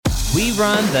We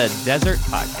Run the Desert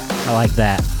Podcast. I like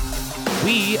that.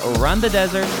 We Run the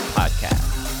Desert Podcast.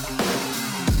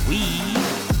 We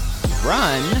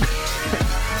Run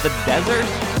the Desert.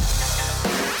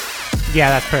 Yeah,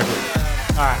 that's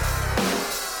perfect. All right.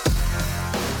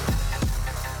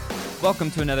 Welcome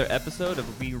to another episode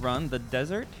of We Run the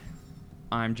Desert.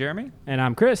 I'm Jeremy. And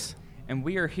I'm Chris. And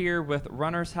we are here with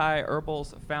Runners High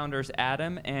Herbal's founders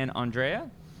Adam and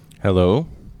Andrea. Hello.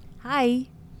 Hi.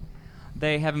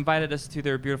 They have invited us to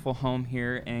their beautiful home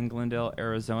here in Glendale,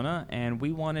 Arizona, and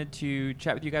we wanted to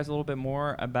chat with you guys a little bit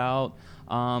more about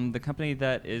the company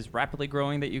that is rapidly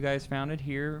growing that you guys founded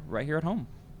right here at home.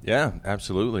 Yeah,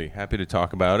 absolutely. Happy to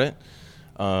talk about it.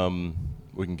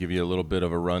 We can give you a little bit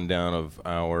of a rundown of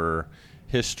our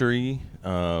history,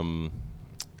 how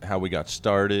we got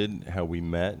started, how we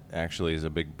met, actually is a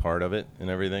big part of it and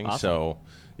everything. Awesome. So,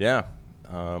 yeah,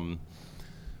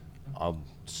 I'll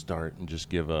start and just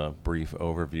give a brief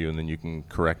overview, and then you can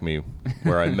correct me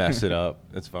where I mess it up.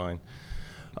 That's fine.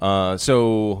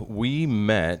 So we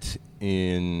met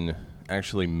in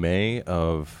actually May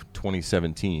of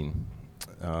 2017,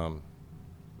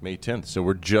 May 10th. So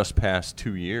we're just past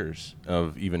 2 years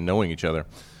of even knowing each other.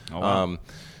 Oh, wow.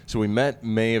 So we met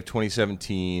May of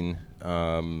 2017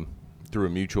 through a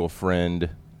mutual friend,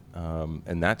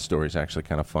 and that story is actually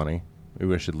kind of funny.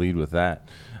 Maybe I should lead with that.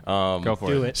 Go for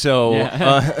Do it. So,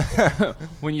 Yeah.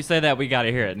 When you say that, we got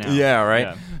to hear it now. yeah, right.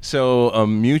 Yeah. So, a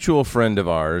mutual friend of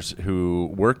ours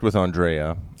who worked with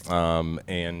Andrea,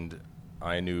 and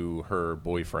I knew her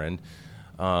boyfriend.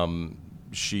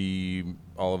 She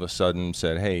all of a sudden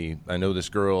said, "Hey, I know this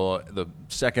girl. The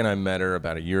second I met her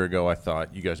about a year ago, I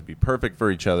thought you guys would be perfect for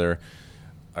each other.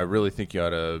 I really think you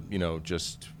ought to,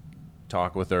 just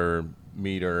talk with her,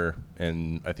 meet her,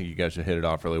 and I think you guys should hit it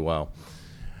off really well."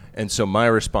 And so my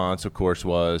response, of course,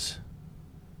 was,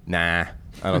 "Nah,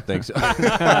 I don't think so."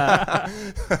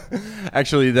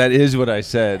 Actually, that is what I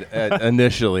said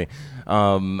initially.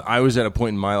 I was at a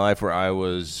point in my life where I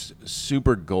was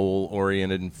super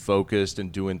goal-oriented and focused and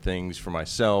doing things for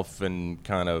myself and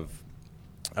kind of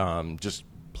just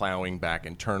plowing back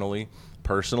internally,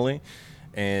 personally.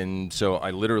 And so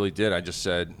I literally did. I just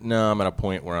said, "No, I'm at a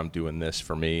point where I'm doing this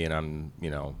for me, and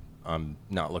I'm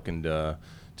not looking to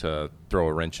throw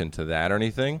a wrench into that or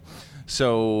anything."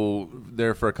 So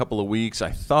there for a couple of weeks,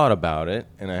 I thought about it,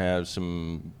 and I have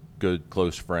some good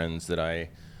close friends that I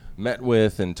met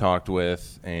with and talked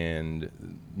with, and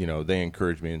they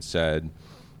encouraged me and said,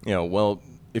 well,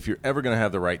 if you're ever going to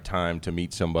have the right time to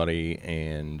meet somebody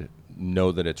and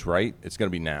know that it's right, it's going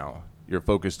to be now. You're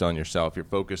focused on yourself. You're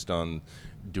focused on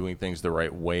doing things the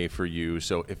right way for you.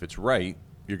 So if it's right,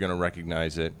 you're going to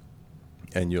recognize it,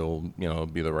 and you'll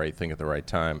be the right thing at the right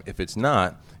time. If it's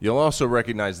not, you'll also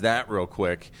recognize that real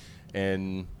quick,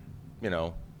 and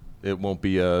it won't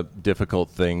be a difficult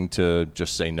thing to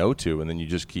just say no to, and then you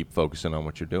just keep focusing on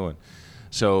what you're doing.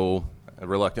 So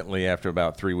reluctantly, after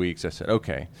about 3 weeks, I said,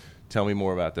 "Okay, tell me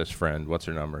more about this friend. What's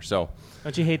her number?" So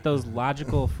Don't you hate those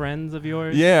logical friends of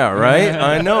yours? yeah, right.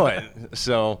 I know it.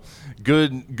 So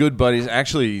good buddies.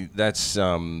 Actually, that's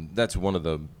one of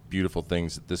the beautiful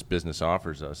things that this business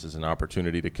offers us, is an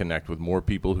opportunity to connect with more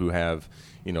people who have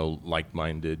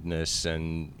like-mindedness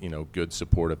and good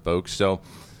supportive folks. So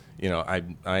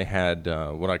I had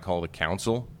what I call the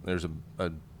council. There's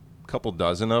a couple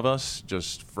dozen of us,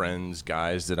 just friends,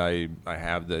 guys that I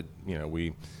have that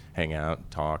we hang out,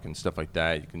 talk, and stuff like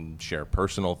that. You can share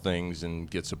personal things and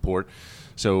get support.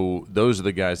 So those are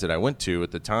the guys that I went to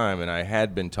at the time, and I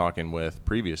had been talking with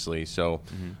previously. So,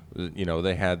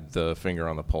 they had the finger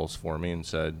on the pulse for me and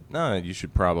said, "No, you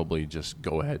should probably just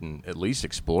go ahead and at least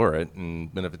explore it.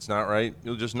 And then if it's not right,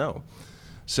 you'll just know."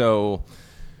 So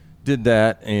did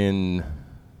that, and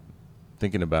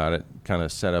thinking about it, kind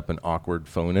of set up an awkward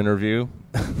phone interview.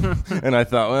 And I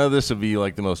thought, well, this would be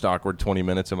like the most awkward 20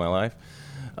 minutes of my life.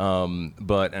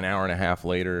 But an hour and a half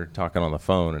later, talking on the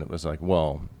phone, and it was like,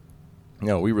 well,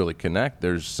 we really connect.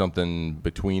 There's something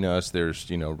between us. There's,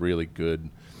 really good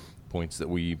points that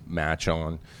we match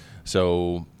on.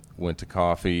 So went to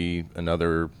coffee,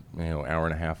 another, hour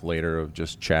and a half later of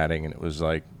just chatting, and it was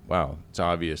like, wow, it's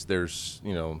obvious. There's,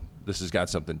 this has got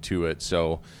something to it.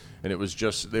 So, and it was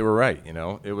just, they were right,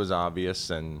 it was obvious.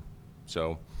 And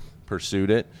so pursued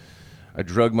it. I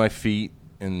drug my feet,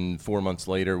 and 4 months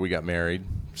later we got married.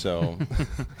 So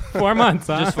 4 months,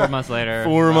 huh? Just 4 months later.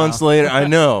 4 months later, I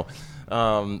know.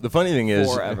 The funny thing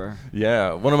is, Forever.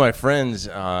 Yeah, one of my friends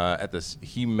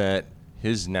he met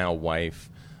his now wife,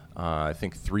 I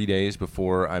think 3 days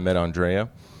before I met Andrea,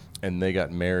 and they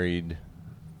got married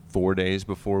 4 days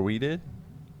before we did.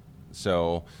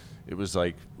 So it was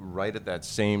like right at that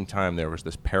same time there was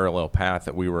this parallel path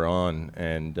that we were on,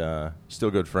 and still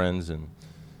good friends, and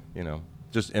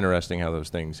just interesting how those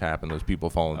things happen. Those people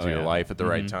fall into your life at the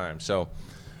right time. So,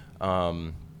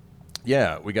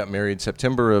 we got married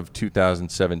September of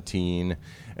 2017,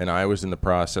 and I was in the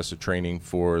process of training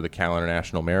for the Cal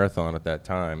International Marathon at that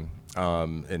time.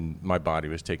 And my body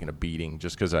was taking a beating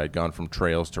just because I had gone from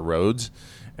trails to roads,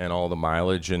 and all the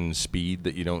mileage and speed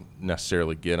that you don't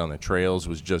necessarily get on the trails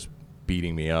was just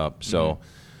beating me up. So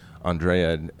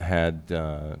Andrea had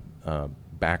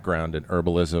background in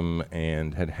herbalism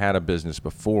and had a business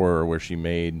before where she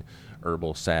made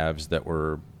herbal salves that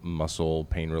were muscle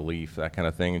pain relief, that kind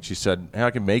of thing. And she said, hey,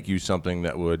 I can make you something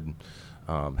that would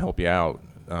help you out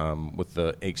with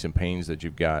the aches and pains that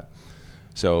you've got.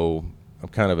 So I'm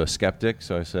kind of a skeptic,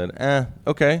 so I said,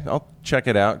 okay, I'll check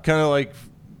it out. Kind of like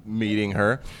meeting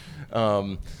her.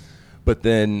 But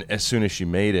then as soon as she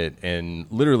made it, and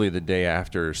literally the day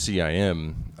after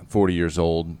CIM, I'm 40 years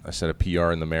old, I set a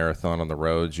PR in the marathon on the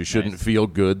roads. You shouldn't feel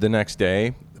good the next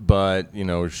day, but,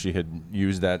 she had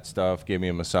used that stuff, gave me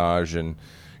a massage, and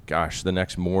gosh, the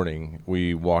next morning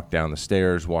we walked down the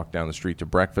stairs, walked down the street to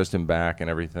breakfast and back and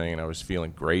everything, and I was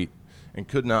feeling great and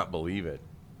could not believe it.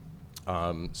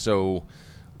 So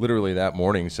literally that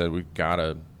morning said, we've got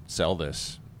to sell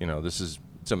this.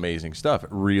 It's amazing stuff. It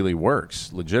really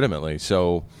works legitimately.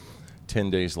 So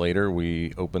 10 days later,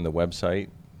 we opened the website,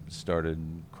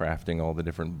 started crafting all the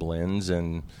different blends,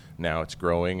 and now it's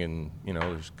growing, and,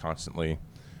 there's constantly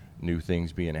new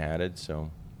things being added.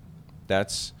 So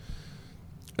that's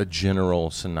a general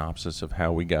synopsis of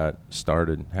how we got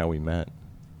started, how we met.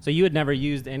 So you had never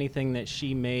used anything that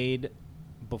she made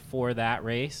before that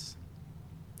race?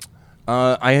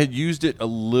 I had used it a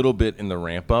little bit in the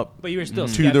ramp up, but you were still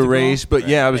to skeptical? the race. But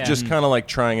right. I was just kind of like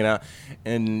trying it out.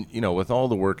 And with all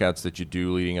the workouts that you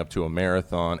do leading up to a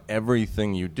marathon,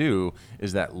 everything you do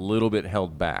is that little bit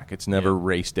held back. It's never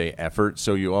race day effort.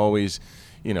 So you always,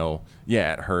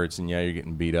 it hurts and you're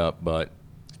getting beat up, but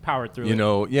power through it.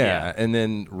 And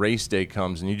then race day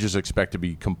comes and you just expect to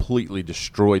be completely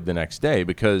destroyed the next day,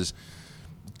 because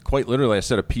quite literally I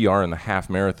set a PR in the half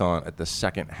marathon at the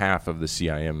second half of the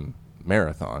CIM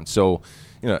marathon. So,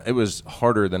 it was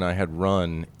harder than I had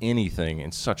run anything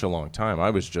in such a long time. I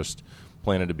was just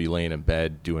planning to be laying in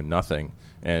bed doing nothing,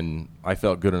 and I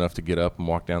felt good enough to get up and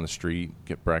walk down the street,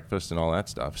 get breakfast and all that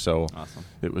stuff. So awesome.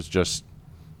 It was just,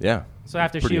 So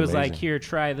after she was amazing. like, here,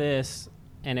 try this,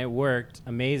 and it worked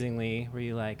amazingly, were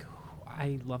you like,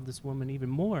 I love this woman even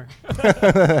more?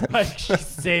 Like, she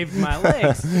saved my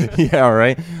legs. Yeah,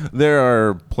 right. There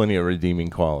are plenty of redeeming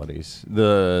qualities.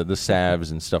 The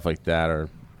salves and stuff like that are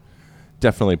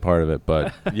definitely part of it,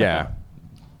 but yeah.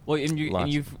 Well, and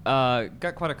you've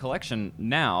got quite a collection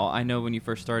now. I know when you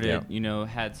first started,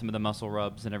 had some of the muscle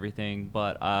rubs and everything,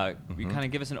 but you kind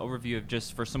of give us an overview of,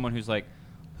 just for someone who's like,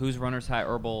 who's Runner's High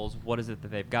Herbals, what is it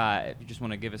that they've got? If you just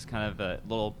want to give us kind of a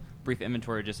little brief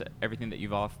inventory of just everything that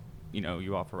you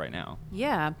offer right now.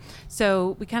 Yeah.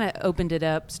 So we kind of opened it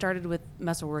up, started with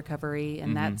muscle recovery,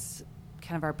 and that's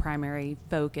kind of our primary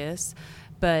focus.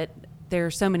 But there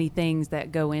are so many things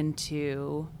that go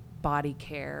into body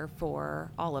care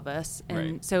for all of us.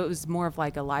 And so it was more of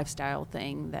like a lifestyle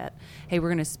thing that, hey, we're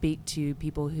going to speak to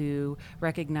people who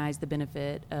recognize the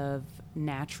benefit of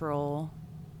natural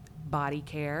body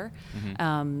care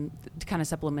to kind of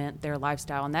supplement their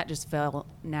lifestyle. And that just fell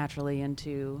naturally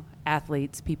into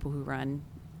athletes, people who run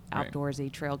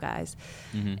outdoorsy trail guys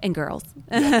and girls.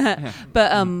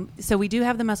 But so we do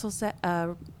have the muscle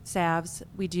salves.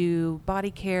 We do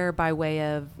body care by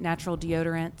way of natural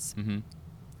deodorants.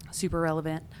 Super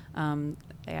relevant.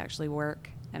 They actually work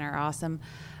and are awesome.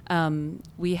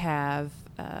 We have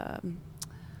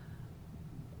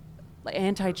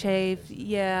anti-chafe.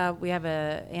 Yeah, we have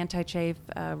a anti-chafe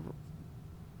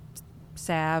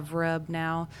salve rub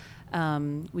now.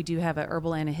 We do have a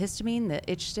herbal antihistamine,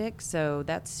 the itch stick. So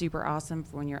that's super awesome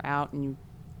for when you're out and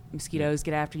mosquitoes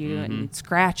get after you and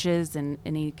scratches and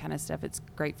any kind of stuff. It's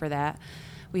great for that.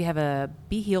 We have a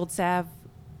Be Healed salve,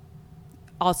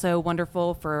 also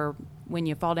wonderful for when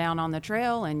you fall down on the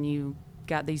trail and you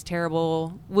got these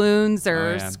terrible wounds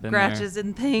or scratches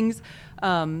and things.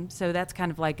 So that's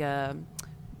kind of like a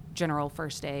general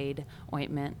first aid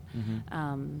ointment.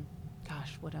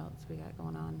 Gosh, what else we got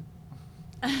going on?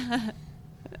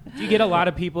 Do you get a lot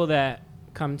of people that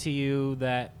come to you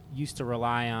that used to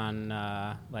rely on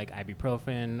like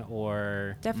ibuprofen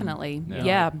or Definitely,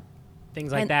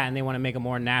 things like that, and they want to make a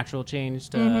more natural change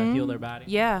to heal their body?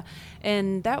 Yeah,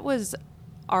 and that was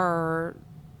our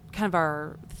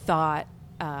thought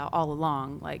all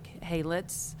along. Like, hey,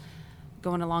 let's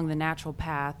going along the natural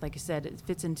path. Like I said, it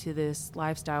fits into this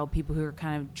lifestyle. People who are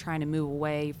kind of trying to move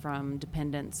away from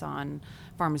dependence on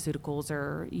pharmaceuticals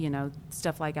or,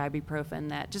 stuff like ibuprofen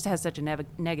that just has such a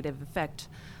negative effect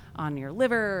on your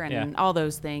liver and all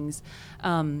those things.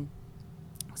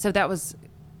 So that was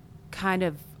kind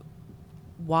of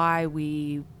why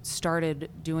we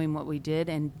started doing what we did,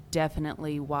 and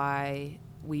definitely why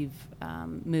we've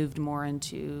moved more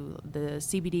into the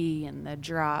CBD and the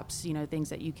drops, things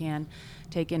that you can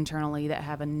take internally that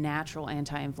have a natural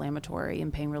anti-inflammatory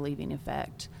and pain relieving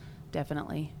effect.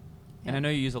 Definitely. And I know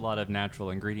you use a lot of natural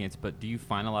ingredients, but do you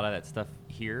find a lot of that stuff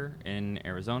here in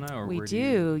Arizona, or we where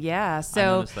do? Yeah. So I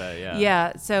noticed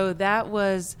that, So that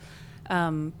was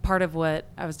part of what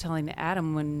I was telling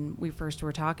Adam when we first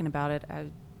were talking about it. I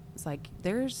was like,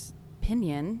 "There's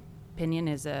pinyon. Pinyon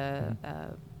is a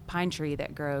pine tree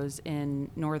that grows in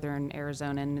northern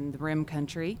Arizona and in the rim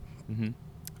country,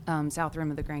 south rim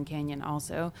of the Grand Canyon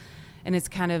also. And it's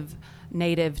kind of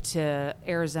native to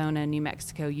Arizona, New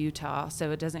Mexico, Utah,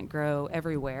 so it doesn't grow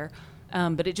everywhere.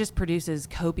 But it just produces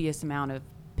copious amount of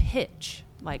pitch,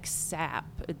 like sap,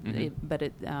 but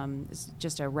it's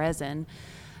just a resin.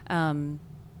 And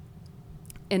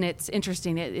it's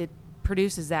interesting. It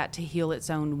produces that to heal its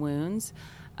own wounds.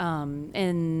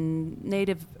 And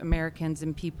Native Americans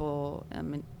and people,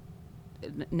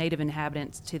 native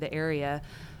inhabitants to the area,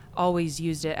 always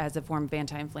used it as a form of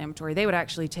anti-inflammatory. They would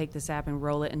actually take the sap and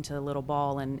roll it into a little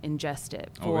ball and ingest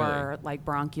it for like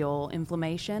bronchial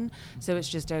inflammation. So it's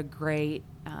just a great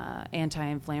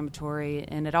anti-inflammatory,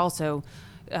 and it also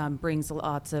brings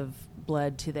lots of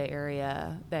blood to the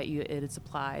area that it is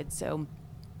applied. So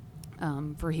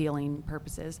for healing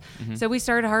purposes. So we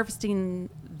started harvesting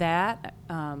that.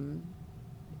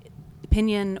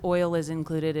 Pinyon oil is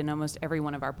included in almost every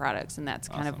one of our products, and that's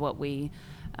kind of what we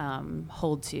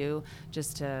hold to,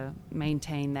 just to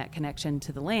maintain that connection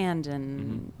to the land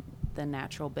and the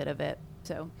natural bit of it.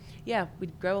 So, yeah, we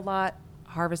grow a lot,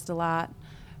 harvest a lot,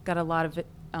 got a lot of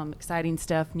exciting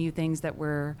stuff, new things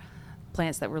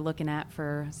plants that we're looking at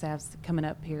for salves coming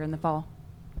up here in the fall.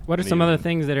 What are some other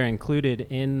things that are included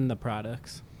in the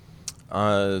products?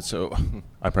 So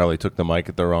I probably took the mic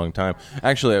at the wrong time.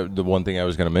 Actually, the one thing I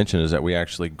was going to mention is that we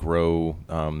actually grow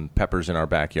peppers in our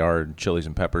backyard, chilies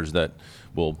and peppers that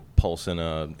will pulse in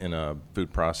a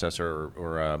food processor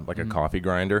or like a coffee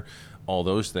grinder. All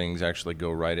those things actually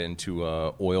go right into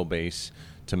a oil base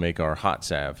to make our hot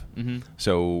salve.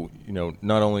 So,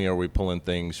 not only are we pulling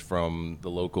things from the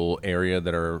local area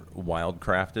that are wild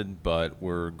crafted, but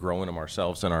we're growing them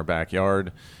ourselves in our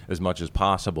backyard as much as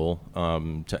possible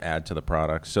to add to the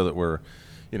product, so that we're,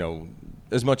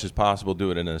 as much as possible,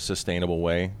 do it in a sustainable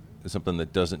way. It's something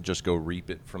that doesn't just go reap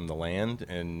it from the land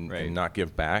and not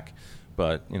give back,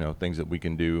 but, things that we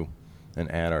can do and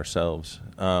add ourselves.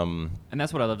 And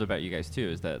that's what I loved about you guys too,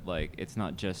 is that like it's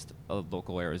not just a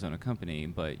local Arizona company,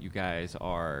 but you guys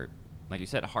are, like you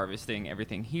said, harvesting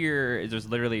everything here. There's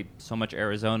literally so much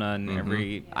Arizona in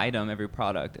every item, every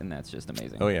product, and that's just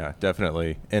amazing. Oh yeah,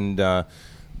 definitely. And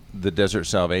the Desert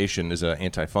Salvation is an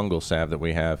antifungal salve that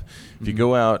we have. If you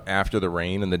go out after the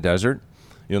rain in the desert,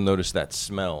 you'll notice that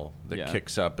smell that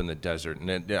kicks up in the desert.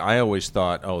 And I always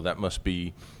thought, that must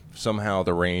be somehow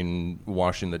the rain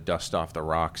washing the dust off the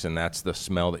rocks, and that's the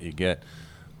smell that you get.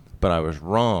 But I was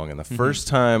wrong. And the first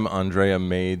time Andrea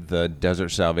made the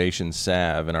Desert Salvation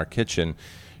salve in our kitchen,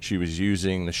 she was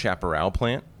using the chaparral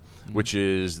plant, which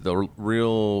is the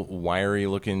real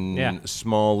wiry-looking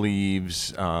small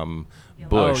leaves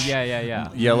bush.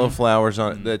 Yellow flowers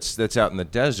on it. That's out in the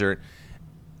desert,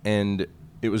 and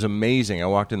it was amazing. I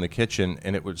walked in the kitchen,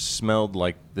 and it smelled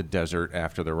like the desert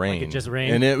after the rain. Like it just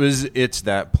rained. And it's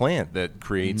that plant that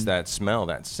creates that smell,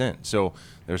 that scent. So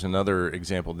there's another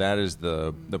example. That is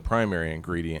the primary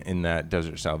ingredient in that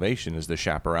Desert Salvation is the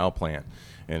chaparral plant.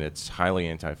 And it's highly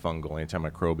antifungal,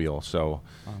 antimicrobial. So,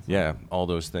 all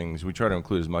those things. We try to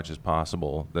include as much as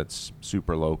possible that's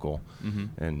super local.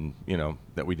 And,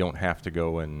 that we don't have to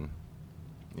go and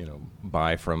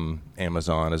buy from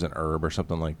Amazon as an herb or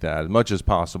something like that. As much as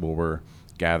possible, we're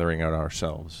gathering it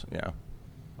ourselves. Yeah.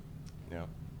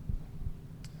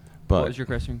 But what was your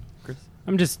question, Chris?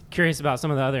 I'm just curious about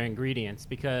some of the other ingredients,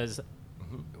 because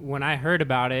when I heard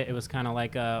about it, it was kind of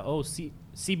like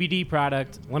CBD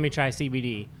product. Let me try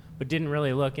CBD, but didn't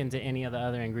really look into any of the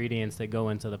other ingredients that go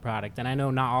into the product. And I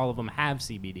know not all of them have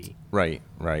CBD. Right.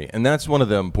 And that's one of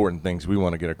the important things we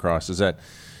want to get across, is that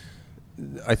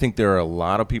I think there are a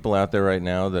lot of people out there right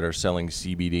now that are selling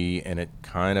CBD, and it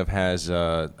kind of has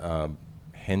a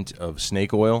hint of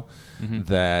snake oil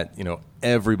that,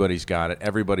 everybody's got it,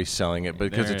 everybody's selling it,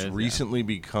 because it's recently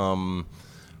become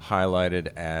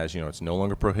highlighted as, it's no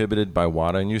longer prohibited by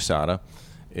WADA and USADA.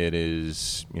 It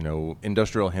is,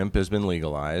 industrial hemp has been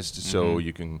legalized, so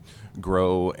you can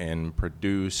grow and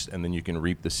produce, and then you can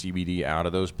reap the CBD out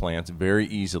of those plants very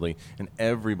easily. And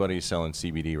everybody's selling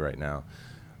CBD right now.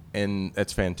 And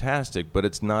that's fantastic, but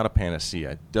it's not a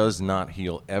panacea. It does not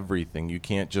heal everything. You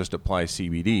can't just apply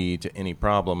CBD to any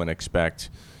problem and expect,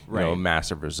 a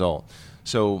massive result.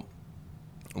 So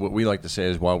what we like to say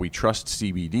is, while we trust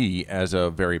CBD as a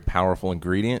very powerful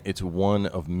ingredient, it's one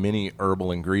of many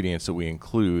herbal ingredients that we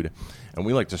include, and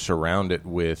we like to surround it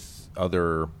with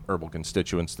other herbal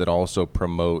constituents that also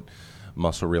promote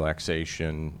muscle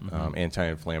relaxation,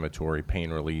 anti-inflammatory,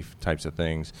 pain relief types of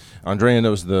things. Andrea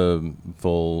knows the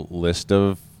full list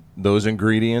of those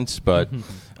ingredients, but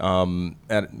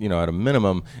at a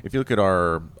minimum, if you look at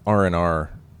our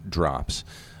R&R drops,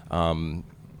 the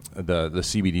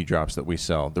CBD drops that we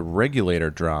sell, the regulator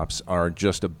drops are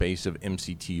just a base of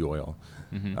MCT oil,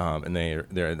 and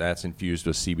that's infused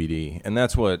with CBD, and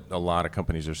that's what a lot of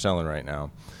companies are selling right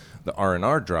now. The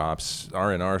R&R drops,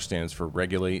 R&R stands for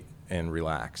regulate and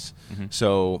relax.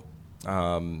 So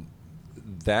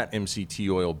that MCT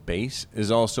oil base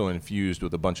is also infused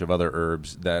with a bunch of other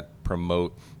herbs that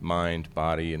promote mind,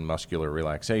 body, and muscular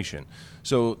relaxation.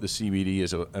 So the CBD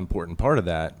is an important part of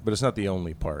that, but it's not the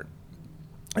only part.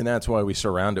 And that's why we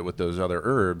surround it with those other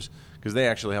herbs, because they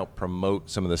actually help promote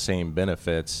some of the same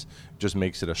benefits, just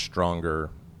makes it a stronger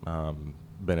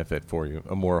benefit for you,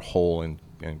 a more whole and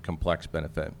complex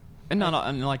benefit. And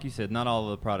and like you said, not all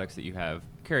of the products that you have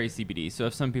carry CBD. So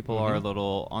if some people are a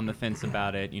little on the fence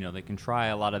about it, they can try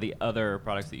a lot of the other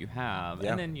products that you have,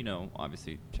 and then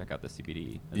obviously check out the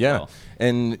CBD as well.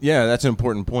 And that's an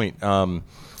important point. And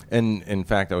in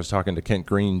fact, I was talking to Kent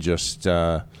Green just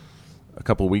a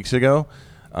couple weeks ago.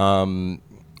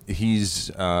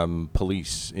 He's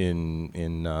police in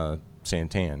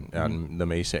Santan, out in the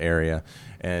Mesa area,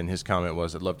 and his comment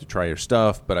was, "I'd love to try your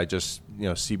stuff, but I just,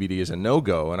 CBD is a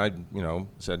no-go." And I,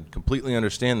 said, completely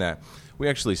understand that. We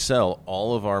actually sell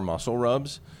all of our muscle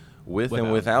rubs with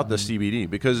and without the CBD,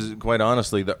 because quite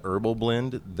honestly, the herbal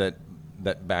blend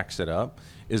that backs it up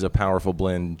is a powerful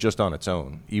blend just on its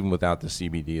own. Even without the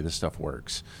CBD, the stuff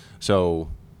works.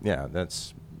 So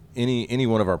that's any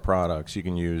one of our products you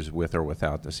can use with or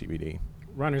without the CBD.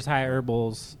 Runner's High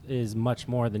Herbals is much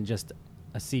more than just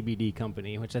a CBD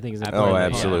company, which I think is important. Oh,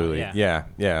 absolutely.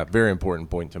 Yeah. Very important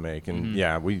point to make. And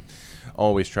we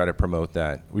always try to promote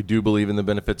that. We do believe in the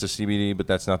benefits of CBD, but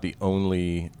that's not the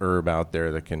only herb out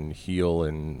there that can heal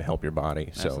and help your body.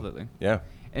 So, absolutely. Yeah.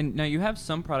 And now you have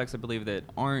some products, I believe, that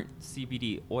aren't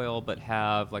CBD oil, but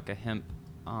have like a hemp,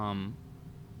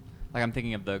 like I'm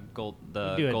thinking of the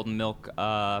golden milk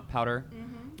powder.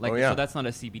 So that's not a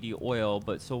CBD oil,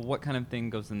 but so what kind of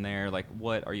thing goes in there? Like,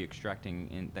 what are you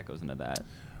extracting that goes into that?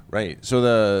 Right. So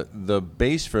the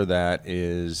base for that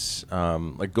is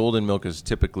like golden milk is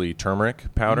typically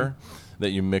turmeric powder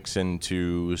that you mix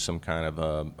into some kind of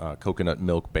a coconut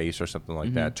milk base or something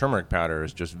like that. Turmeric powder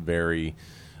is just very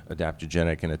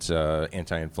adaptogenic, and it's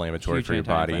anti-inflammatory for your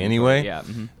body anyway. Yeah.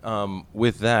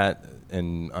 With that,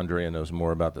 and Andrea knows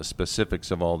more about the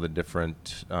specifics of all the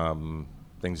different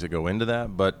things that go into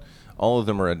that, but all of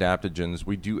them are adaptogens.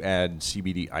 We do add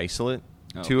CBD isolate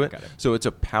to it. So it's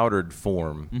a powdered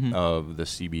form of the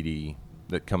CBD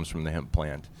that comes from the hemp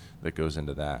plant that goes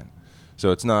into that.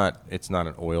 So it's not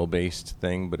an oil-based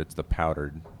thing, but it's the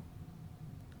powdered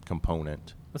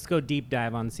component. Let's go deep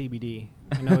dive on CBD.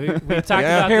 We talked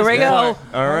about Here this we go.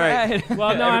 All right.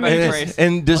 Well, no, I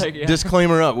mean,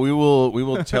 disclaimer up. We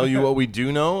will tell you what we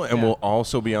do know, and we'll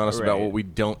also be honest about what we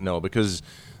don't know, because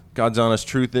God's honest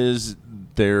truth is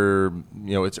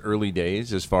it's early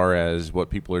days as far as what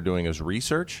people are doing as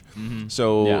research.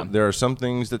 So there are some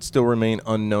things that still remain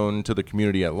unknown to the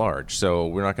community at large. So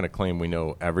we're not going to claim we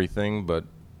know everything, but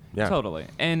totally.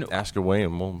 And ask away,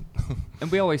 and we'll.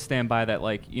 And we always stand by that.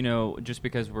 Like, just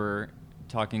because we're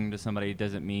talking to somebody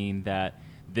doesn't mean that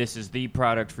this is the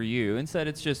product for you. Instead,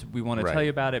 it's just we want to tell you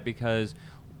about it, because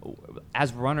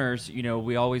as runners,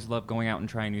 we always love going out and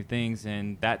trying new things,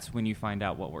 and that's when you find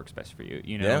out what works best for you.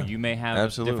 You may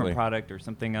have a different product or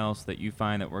something else that you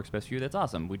find that works best for you. That's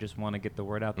awesome. We just want to get the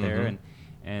word out there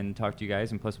and talk to you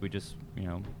guys, and plus we just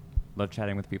love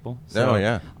chatting with people.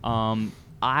 So,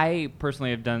 I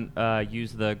personally have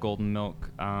used the golden milk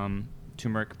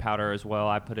turmeric powder as well.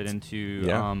 I put it into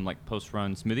like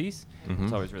post-run smoothies.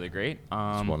 It's always really great.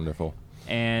 It's wonderful.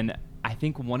 And I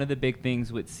think one of the big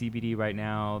things with CBD right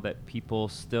now that people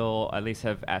still at least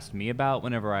have asked me about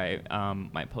whenever I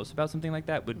might post about something like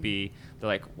that would be, they're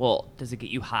like, well, does it get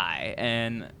you high?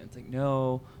 And it's like,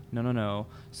 no.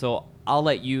 So I'll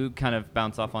let you kind of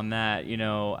bounce off on that,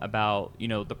 about,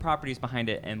 the properties behind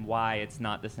it and why it's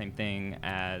not the same thing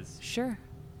as Sure.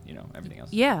 Everything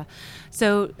else. Yeah.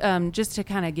 So just to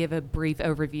kind of give a brief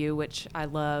overview, which I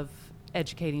love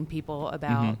educating people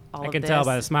about all I of can this. tell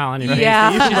by the smile on your face.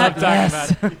 Yeah. You love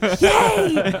talking about it.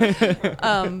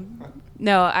 Yay!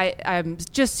 No, I'm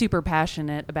just super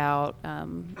passionate about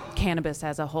cannabis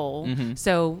as a whole.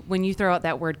 So when you throw out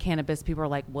that word cannabis, people are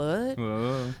like, what?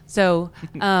 Whoa. So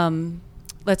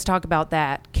let's talk about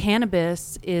that.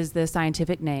 Cannabis is the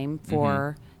scientific name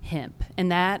for hemp,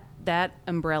 and that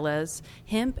umbrellas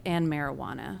hemp and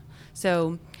marijuana.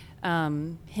 So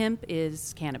hemp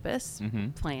is cannabis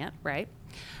plant, right?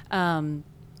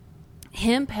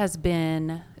 Hemp has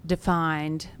been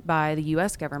defined by the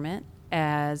U.S. government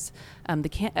as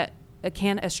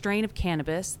a strain of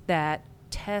cannabis that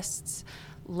tests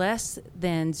less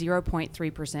than 0.3%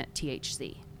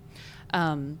 THC.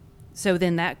 So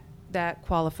then that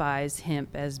qualifies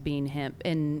hemp as being hemp.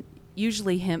 And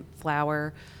usually hemp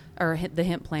flower or the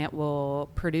hemp plant will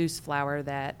produce flower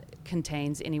that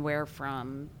contains anywhere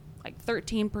from like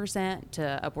 13%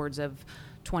 to upwards of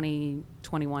 20,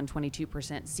 21, 22%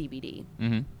 CBD.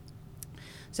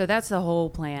 So that's the whole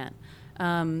plant.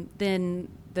 Then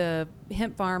the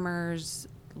hemp farmers,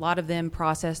 a lot of them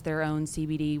process their own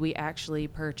CBD. We actually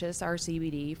purchase our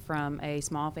CBD from a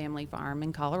small family farm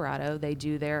in Colorado. They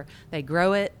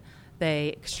grow it, they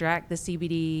extract the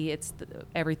CBD.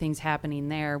 Everything's happening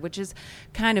there, which is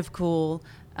kind of cool.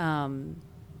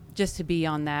 Just to be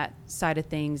on that side of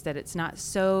things, that it's not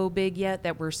so big yet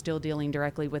that we're still dealing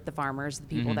directly with the farmers, the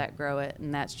people that grow it,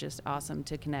 and that's just awesome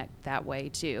to connect that way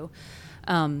too.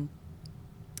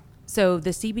 So the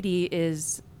CBD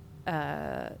is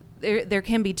there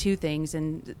can be two things,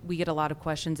 and we get a lot of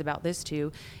questions about this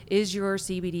too. Is your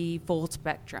CBD full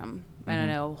spectrum? I don't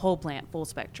know, whole plant, full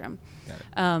spectrum,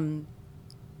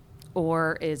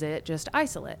 or is it just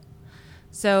isolate?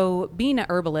 So being an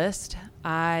herbalist,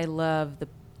 I love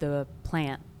the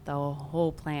plant, the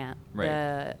whole plant,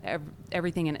 right.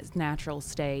 Everything in its natural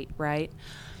state, right?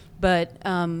 But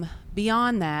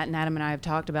beyond that, and Adam and I have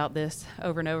talked about this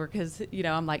over and over because,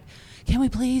 I'm like, can we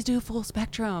please do full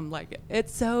spectrum? Like,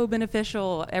 it's so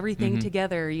beneficial, everything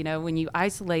together. When you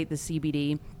isolate the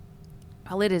CBD,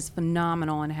 while it is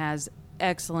phenomenal and has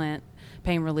excellent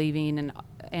pain relieving and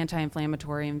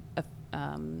anti-inflammatory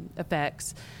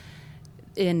effects,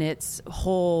 in its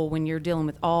whole, when you're dealing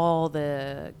with all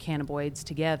the cannabinoids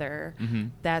together,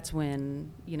 that's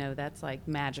when, that's like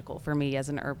magical for me as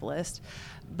an herbalist.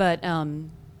 But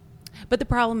the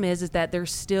problem is that there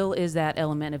still is that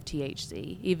element of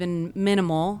THC, even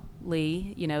minimally,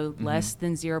 less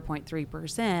than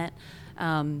 0.3%.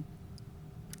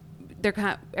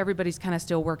 Everybody's kind of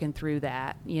still working through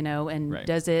that, and right.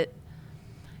 Does it,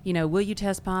 will you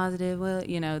test positive? Well,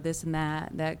 this and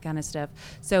that kind of stuff.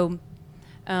 So,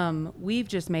 we've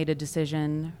just made a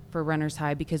decision for Runners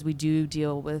High because we do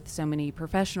deal with so many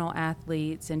professional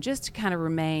athletes, and just to kind of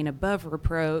remain above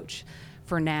reproach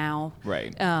for now,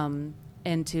 right? And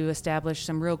to establish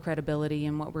some real credibility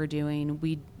in what we're doing,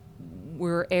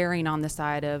 we're erring on the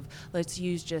side of let's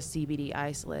use just CBD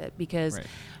isolate because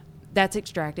that's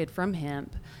extracted from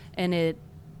hemp, and it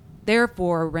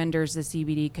therefore renders the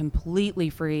CBD completely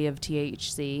free of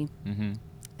THC.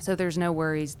 So there's no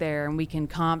worries there, and we can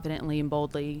confidently and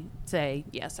boldly say,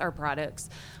 yes, our products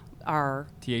are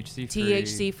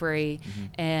THC free,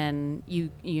 and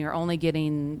you're only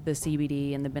getting the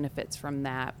CBD and the benefits from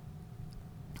that.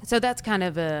 So that's kind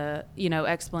of a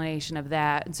explanation of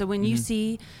that. And so when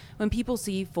when people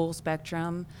see full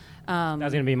spectrum, that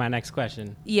was going to be my next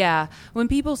question. Yeah, when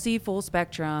people see full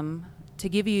spectrum, to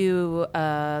give you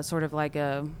sort of like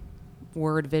a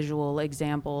word visual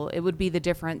example, it would be the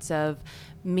difference of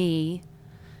me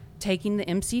taking the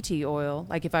MCT oil,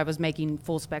 like if I was making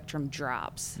full spectrum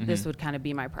drops, this would kind of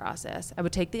be my process. I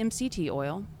would take the MCT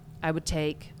oil, I would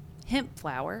take hemp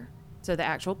flower, so the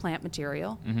actual plant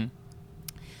material,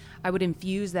 I would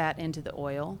infuse that into the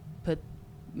oil,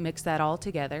 mix that all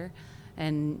together,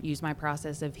 and use my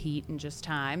process of heat and just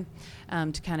time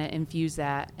to kind of infuse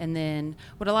that. And then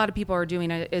what a lot of people are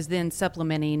doing is then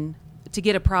supplementing to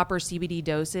get a proper CBD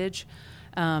dosage.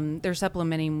 They're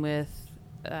supplementing with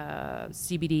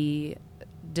CBD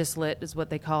distillate is what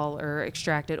they call, or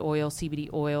extracted oil, CBD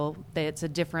oil. It's a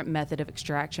different method of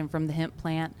extraction from the hemp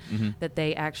plant, that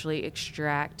they actually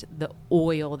extract the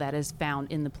oil that is found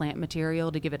in the plant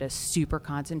material to give it a super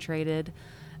concentrated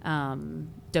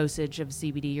dosage of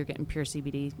CBD. You're getting pure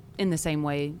CBD in the same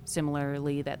way,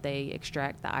 similarly, that they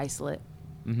extract the isolate.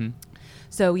 Mm-hmm.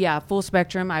 So yeah, full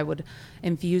spectrum. I would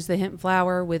infuse the hemp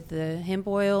flower with the hemp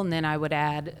oil, and then I would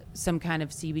add some kind of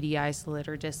CBD isolate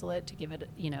or distillate to give it,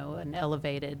 an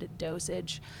elevated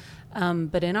dosage.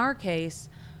 But in our case,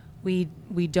 we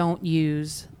don't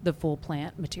use the full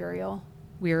plant material.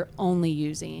 We're only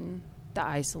using the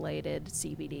isolated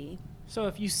CBD. So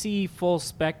if you see full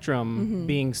spectrum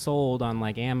being sold on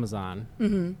like Amazon,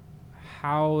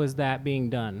 how is that being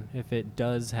done if it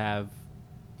does have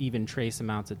even trace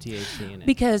amounts of THC in it?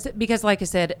 Because like I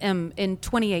said, in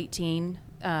 2018,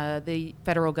 the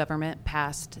federal government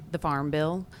passed the Farm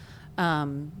Bill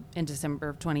in December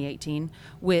of 2018,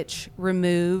 which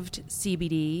removed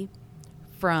CBD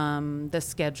from the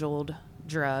scheduled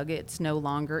drug. It's no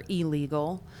longer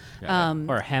illegal.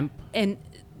 Or hemp. And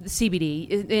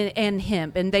CBD and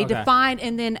hemp. And they Okay. defined,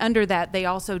 and then under that, they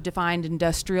also defined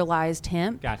industrialized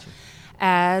hemp Gotcha.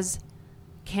 as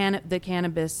the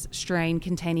cannabis strain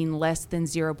containing less than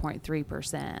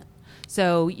 0.3%.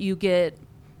 So you get,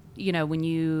 when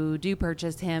you do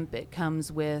purchase hemp, it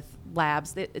comes with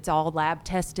labs. It's all lab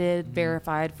tested,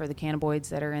 verified for the cannabinoids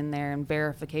that are in there, and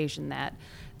verification that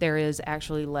there is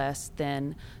actually less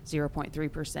than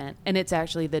 0.3%. And it's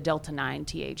actually the Delta 9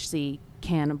 THC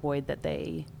cannabinoid that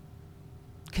they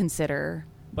consider.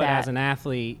 But that as an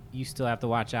athlete, you still have to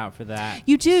watch out for that.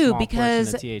 you do, small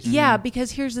because portion of THC.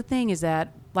 because here's the thing is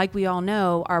that, like we all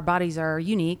know, our bodies are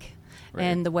unique, Right.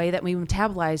 and the way that we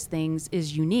metabolize things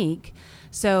is unique.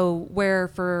 So where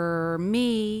for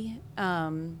me,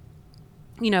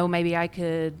 maybe I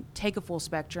could take a full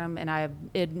spectrum and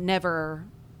I'd never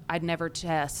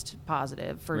test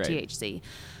positive for Right. THC,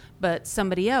 but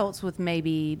somebody else with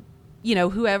maybe,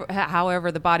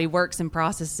 however the body works in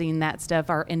processing that stuff,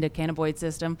 our endocannabinoid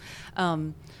system,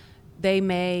 they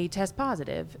may test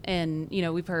positive. And,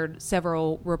 we've heard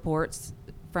several reports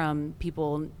from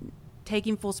people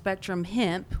taking full spectrum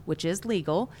hemp, which is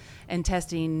legal, and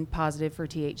testing positive for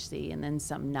THC, and then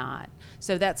some not.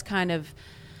 So that's kind of,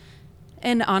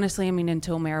 and honestly,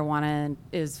 until marijuana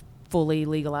is fully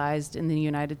legalized in the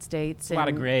United States, A lot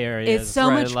of and gray areas. It's so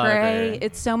Right, much a lot of gray gray. area.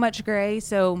 It's so much gray.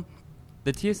 So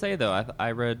The TSA, though,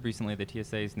 I read recently the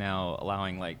TSA is now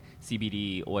allowing like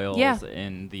CBD oils Yeah.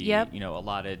 in the Yep.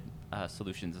 allotted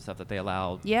solutions and stuff that they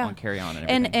allow yeah, on carry on and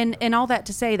everything. and all that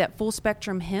to say that full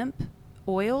spectrum hemp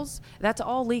oils, that's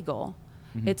all legal.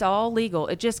 Mm-hmm. It's all legal.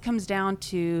 It just comes down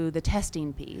to the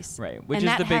testing piece, Right, which And is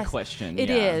that the big question, It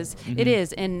yeah. is. Mhm. It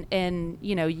is, and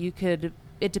you could.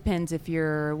 It depends if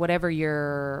you're whatever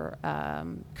your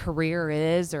career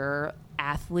is or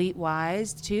athlete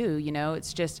wise too.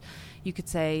 It's just you could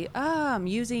say, I'm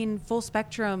using full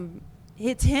spectrum.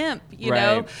 It's hemp,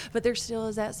 Right. but there still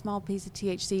is that small piece of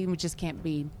THC, which just can't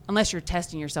be unless you're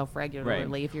testing yourself regularly.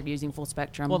 Right. If you're using full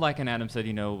spectrum, Well, like Adam said,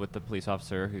 with the police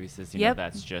officer who says, Yep.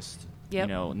 that's just, Yep.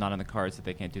 not on the cards that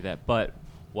they can't do that. But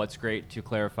what's great to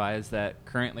clarify is that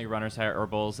currently Runner's High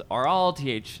Herbals are all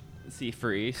THC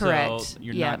free. Correct. So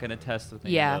you're Yeah. not going to test with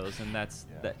any Yeah. of those. And that's,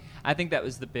 that. I think that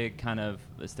was the big kind of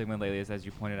stigma lately is, as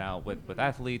you pointed out, with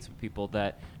athletes, with people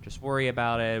that just worry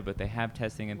about it, but they have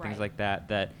testing and things Right. like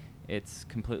that it's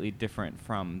completely different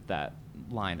from that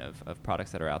line of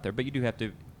products that are out there. But you do have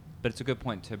to, but it's a good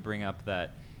point to bring up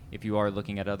that if you are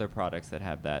looking at other products that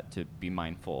have that, to be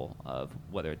mindful of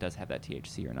whether it does have that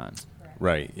THC or not.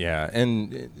 Right, yeah.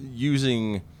 And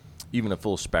using even a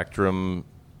full spectrum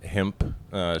hemp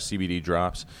CBD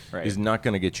drops Right. is not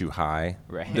going to get you high.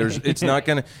 Right. It's not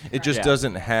going to, it just Yeah.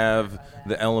 doesn't have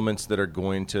the elements that are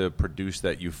going to produce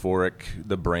that euphoric,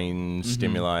 the brain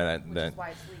stimuli, that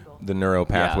the neural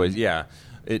pathways. Yeah.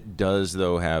 It does,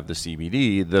 though, have the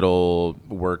CBD that'll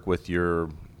work with your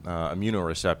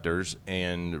immunoreceptors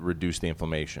and reduce the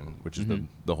inflammation, which is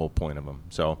the whole point of them.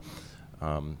 So,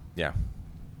 yeah.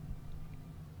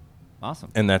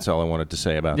 Awesome. And that's all I wanted to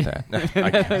say about that.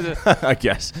 I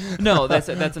guess. No, that's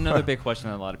another big question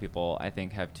that a lot of people, I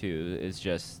think, have too, is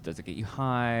just, does it get you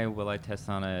high? Will I test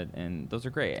on it? And those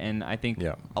are great. And I think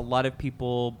Yeah. a lot of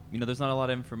people, there's not a lot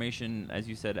of information, as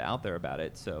you said, out there about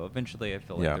it. So eventually I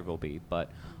feel like Yeah. there will be. But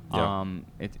Yeah.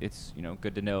 it's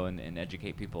good to know and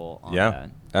educate people on Yeah, that.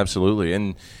 absolutely.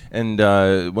 And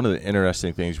one of the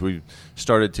interesting things, we've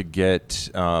started to get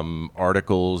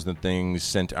articles and things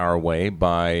sent our way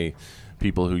by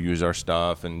people who use our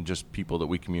stuff and just people that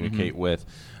we communicate with.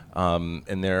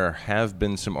 And there have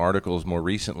been some articles more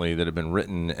recently that have been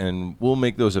written, and we'll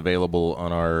make those available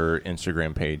on our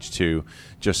Instagram page too,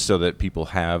 just so that people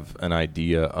have an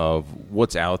idea of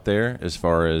what's out there as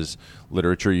far as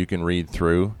literature you can read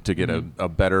through to get a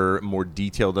better, more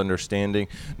detailed understanding,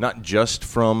 not just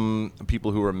from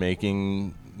people who are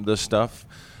making the stuff.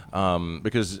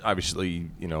 Because obviously,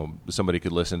 somebody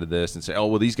could listen to this and say, oh,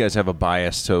 well, these guys have a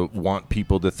bias to want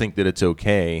people to think that it's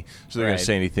okay, so they're going to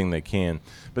say anything they can.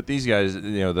 But these guys,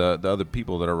 the other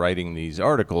people that are writing these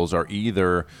articles are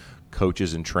either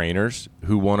coaches and trainers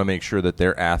who want to make sure that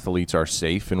their athletes are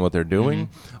safe in what they're doing,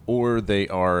 or they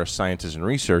are scientists and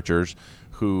researchers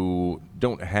who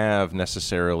don't have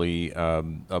necessarily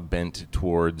a bent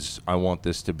towards, I want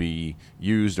this to be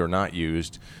used or not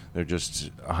used. They're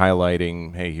just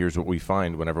highlighting, hey, here's what we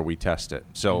find whenever we test it.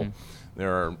 So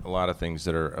there are a lot of things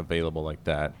that are available like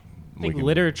that. I think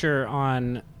literature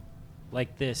on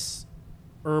like this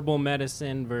herbal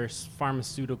medicine versus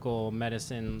pharmaceutical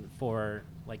medicine for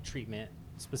like treatment,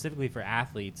 specifically for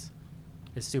athletes,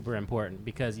 is super important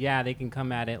because, they can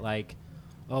come at it like,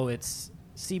 oh, it's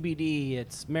CBD,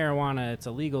 it's marijuana, it's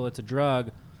illegal, it's a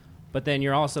drug, but then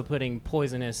you're also putting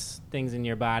poisonous things in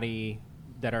your body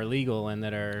that are legal and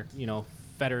that are,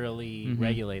 federally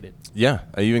regulated. Yeah,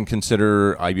 I even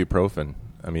consider ibuprofen.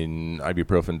 I mean,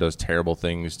 ibuprofen does terrible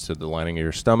things to the lining of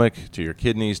your stomach, to your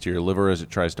kidneys, to your liver as it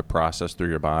tries to process through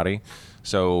your body.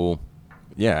 So,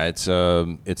 it's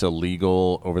a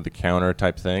legal over-the-counter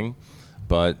type thing,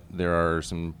 but there are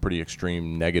some pretty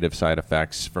extreme negative side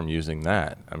effects from using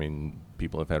that. I mean,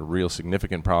 people have had real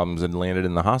significant problems and landed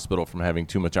in the hospital from having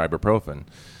too much ibuprofen.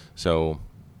 So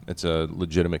it's a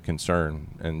legitimate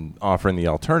concern. And offering the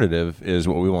alternative is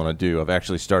what we want to do. I've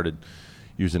actually started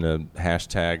using a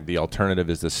hashtag, the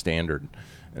alternative is the standard.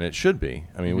 And it should be.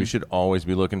 I mean, we should always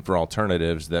be looking for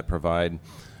alternatives that provide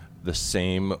the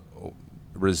same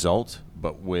result,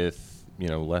 but with,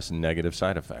 less negative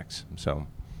side effects. So,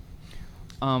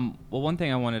 well, one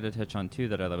thing I wanted to touch on, too,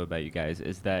 that I love about you guys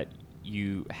is that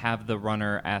you have the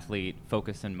runner-athlete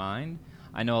focus in mind.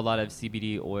 I know a lot of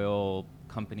CBD oil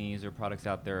companies or products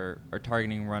out there are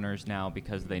targeting runners now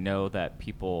because they know that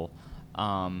people,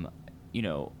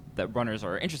 that runners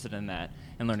are interested in that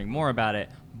and learning more about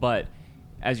it. But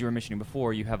as you were mentioning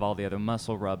before, you have all the other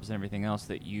muscle rubs and everything else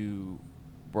that you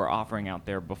were offering out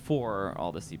there before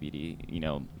all the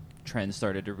CBD, trends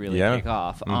started to really take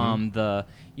off.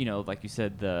 Like you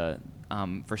said, the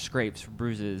for scrapes, for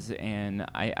bruises, and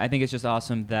I think it's just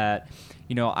awesome that,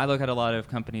 I look at a lot of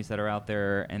companies that are out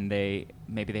there and they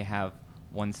have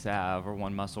one salve or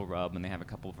one muscle rub and they have a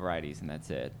couple of varieties and that's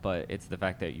it. But it's the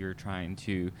fact that you're trying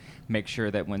to make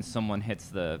sure that when someone hits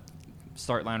the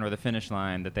start line or the finish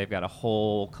line that they've got a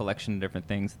whole collection of different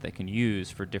things that they can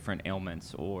use for different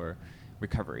ailments or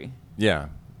recovery. Yeah,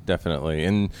 definitely.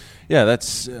 And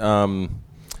that's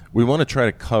we want to try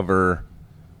to cover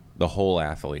the whole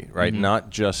athlete, right? Not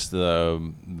just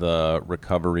the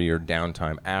recovery or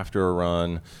downtime after a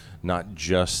run, not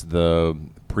just the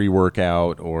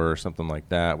pre-workout or something like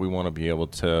that. We want to be able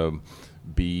to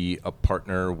be a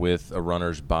partner with a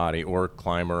runner's body, or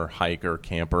climber, hiker,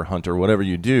 camper, hunter, whatever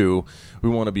you do. We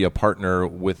want to be a partner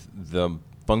with the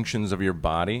functions of your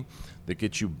body that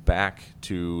get you back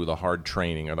to the hard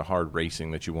training or the hard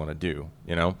racing that you want to do.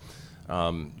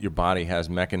 Your body has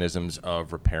mechanisms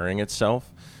of repairing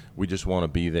itself. We just want to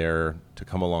be there to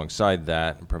come alongside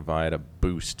that and provide a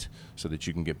boost so that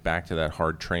you can get back to that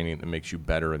hard training that makes you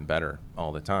better and better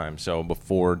all the time. So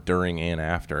before, during, and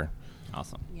after.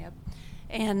 Awesome. Yep.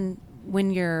 And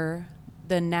when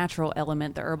the natural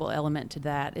element, the herbal element to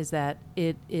that is that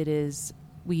it is,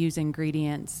 we use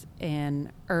ingredients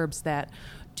and herbs that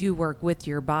do work with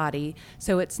your body.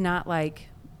 So it's not like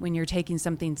when you're taking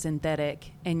something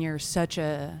synthetic and you're such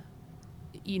an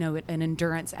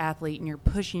endurance athlete and you're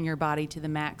pushing your body to the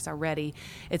max already.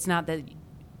 It's not that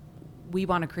we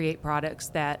want to create products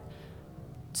that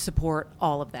support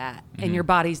all of that. And your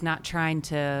body's not trying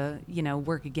to,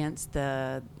 work against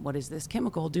what is this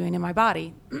chemical doing in my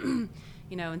body?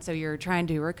 And so you're trying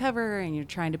to recover and you're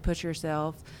trying to push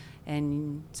yourself.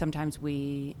 And sometimes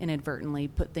we inadvertently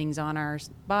put things on our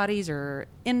bodies or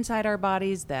inside our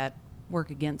bodies that work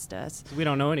against us. So we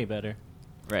don't know any better.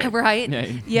 Right.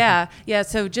 Right. Yeah.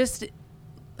 So just,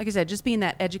 like I said, just being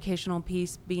that educational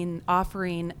piece,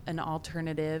 offering an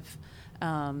alternative,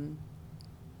 and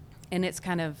it's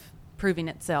kind of proving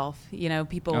itself.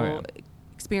 People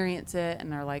experience it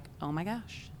and they're like, "Oh my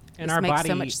gosh, and this our makes body,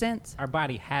 so much sense." Our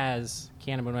body has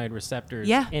cannabinoid receptors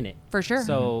in it, for sure.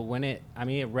 So when it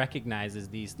recognizes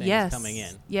these things coming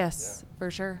in. Yes, for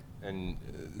sure. And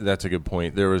that's a good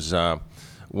point. There was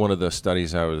one of the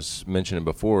studies I was mentioning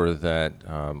before that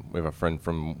we have a friend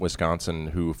from Wisconsin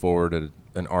who forwarded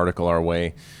an article our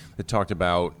way that talked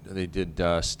about, they did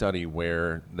a study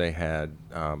where they had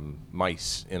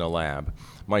mice in a lab.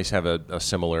 Mice have a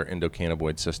similar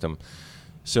endocannabinoid system.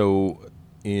 So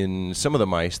in some of the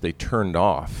mice, they turned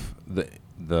off the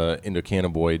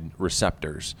endocannabinoid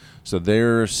receptors. So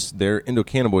their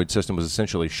endocannabinoid system was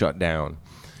essentially shut down.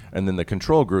 And then the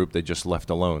control group, they just left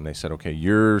alone. They said, okay,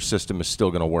 your system is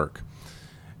still going to work.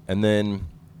 And then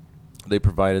they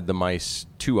provided the mice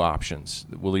two options.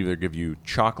 We'll either give you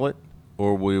chocolate,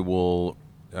 or we will,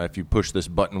 if you push this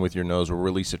button with your nose, we'll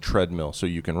release a treadmill so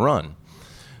you can run.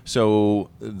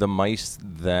 So the mice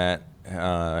that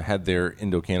had their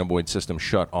endocannabinoid system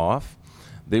shut off,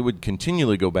 they would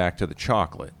continually go back to the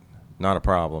chocolate. Not a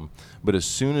problem. But as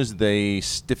soon as they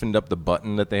stiffened up the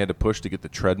button that they had to push to get the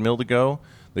treadmill to go,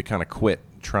 they kind of quit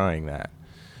trying that.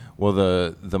 Well,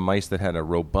 the mice that had a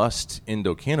robust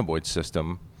endocannabinoid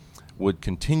system would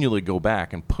continually go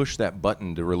back and push that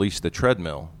button to release the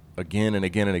treadmill again and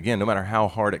again and again, no matter how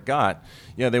hard it got.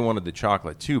 Yeah, they wanted the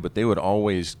chocolate too, but they would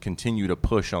always continue to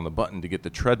push on the button to get the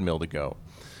treadmill to go.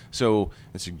 So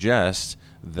it suggests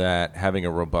that having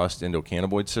a robust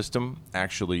endocannabinoid system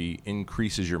actually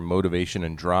increases your motivation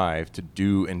and drive to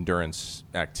do endurance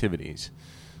activities.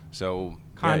 So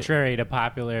contrary to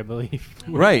popular belief.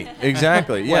 Right,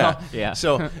 exactly. Yeah. Well, yeah.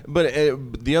 So, but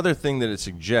the other thing that it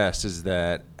suggests is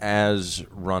that as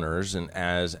runners and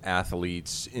as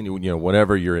athletes, in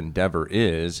whatever your endeavor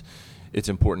is, it's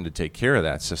important to take care of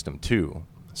that system too.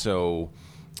 So,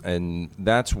 and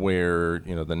that's where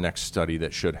the next study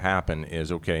that should happen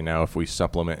is, okay, now if we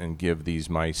supplement and give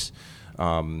these mice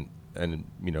and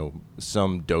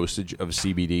some dosage of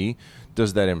CBD,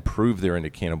 does that improve their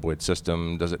endocannabinoid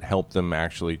system? Does it help them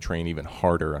actually train even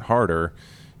harder and harder?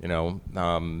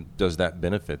 Does that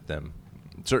benefit them?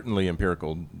 Certainly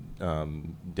empirical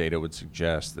data would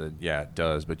suggest that, yeah, it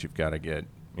does, but you've got to get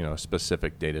a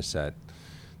specific data set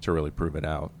to really prove it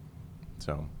out.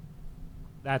 So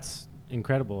That's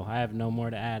incredible. I have no more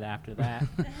to add after that.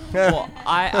 Well,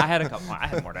 I had a couple. I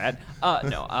had more to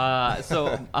add.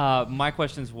 So my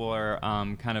questions were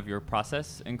kind of your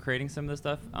process in creating some of this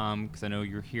stuff, because I know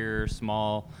you're here,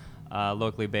 small,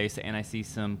 locally based, and I see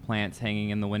some plants hanging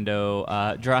in the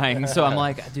window drying. So I'm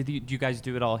like, do you guys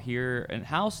do it all here in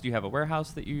house? Do you have a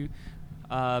warehouse that you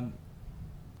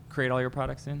create all your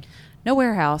products in? No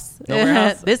warehouse. No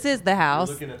warehouse? This is the house.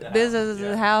 Looking at the house. This is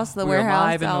the house, the We're warehouse.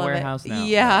 live in the all of it. warehouse now.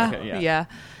 Yeah, Okay, yeah.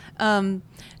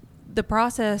 The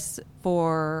process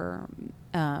for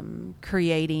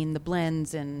creating the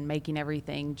blends and making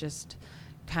everything just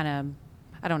kind of,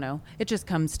 I don't know, it just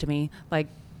comes to me. Like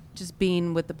just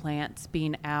being with the plants,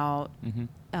 being out,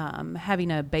 having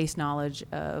a base knowledge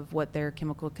of what their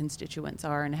chemical constituents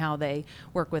are and how they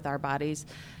work with our bodies.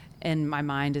 And my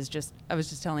mind is just, I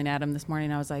was just telling Adam this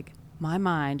morning, I was like, my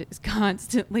mind is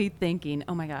constantly thinking,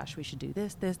 oh my gosh, we should do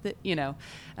this,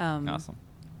 Awesome.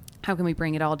 How can we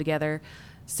bring it all together?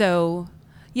 So,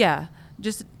 yeah,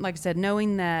 just like I said,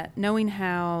 knowing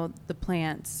how the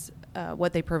plants,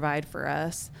 what they provide for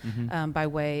us by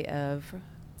way of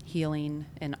healing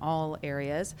in all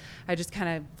areas, I just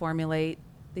kind of formulate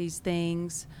these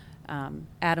things.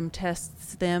 Adam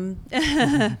tests them.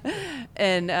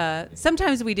 And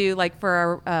sometimes we do, like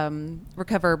for our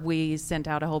Recover, we sent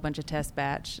out a whole bunch of test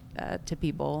batch to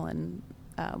people, and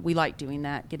we like doing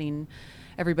that, getting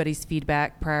everybody's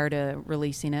feedback prior to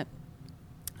releasing it.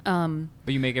 But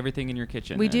you make everything in your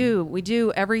kitchen. We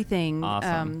do everything.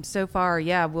 Awesome. So far,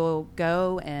 yeah, we'll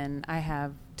go, and I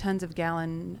have tons of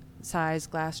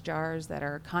gallon-sized glass jars that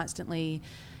are constantly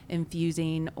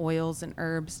infusing oils and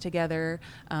herbs together.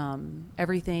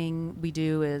 Everything we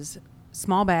do is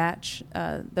small batch.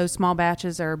 Those small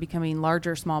batches are becoming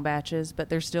larger small batches, but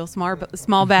they're still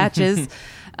small batches.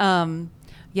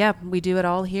 Yeah, we do it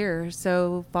all here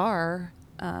so far,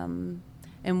 and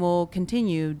we'll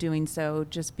continue doing so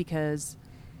just because,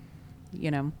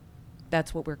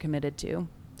 that's what we're committed to.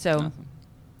 So Awesome.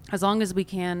 As long as we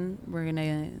can, we're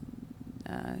going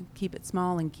to keep it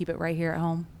small and keep it right here at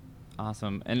home.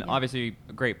 Awesome. And obviously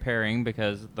a great pairing,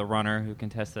 because the runner who can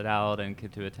test it out and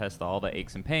get to attest all the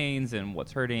aches and pains and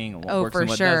what's hurting and what works for and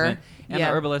what sure. doesn't. And Yeah.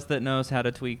 the herbalist that knows how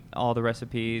to tweak all the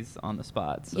recipes on the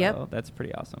spot. So Yep. that's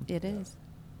pretty awesome. It is.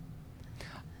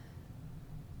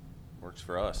 Works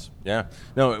for us. Yeah.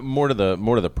 No, more to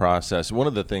the process. One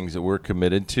of the things that we're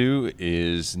committed to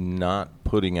is not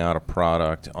putting out a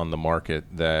product on the market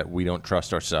that we don't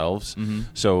trust ourselves.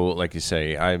 So, like you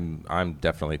say, I'm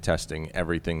definitely testing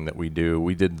everything that we do.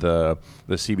 We did the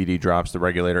CBD drops, the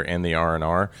regulator, and the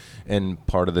R&R, and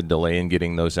part of the delay in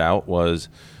getting those out was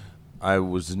I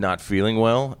was not feeling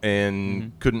well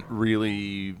and couldn't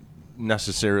really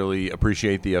necessarily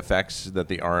appreciate the effects that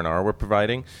the R&R were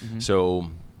providing.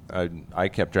 So I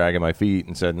kept dragging my feet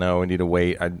and said, no, we need to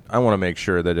wait. I want to make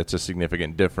sure that it's a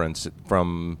significant difference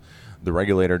from the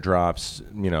regulator drops,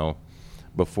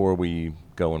 before we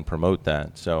go and promote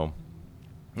that. So,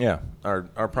 yeah,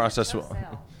 our process. Which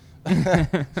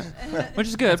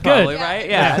is good, That's probably, good. right?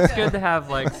 Yeah, it's good to have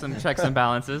like some checks and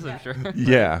balances, I'm sure.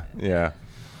 Yeah.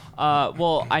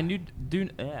 Well, I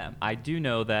do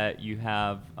know that you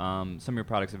have some of your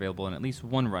products available in at least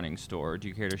one running store. Do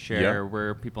you care to share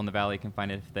where people in the Valley can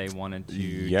find it if they wanted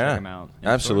to check them out?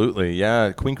 Absolutely.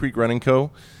 Yeah, Queen Creek Running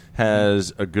Co.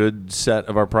 has a good set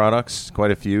of our products,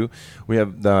 quite a few. We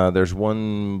have there's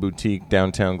one boutique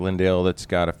downtown Glendale that's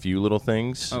got a few little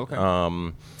things.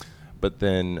 Okay. But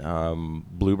then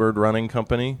Bluebird Running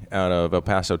Company out of El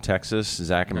Paso, Texas,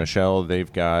 Zach and Michelle,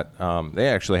 they've got they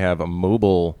actually have a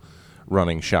mobile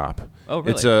running shop. Oh,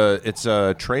 really? It's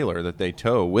a trailer that they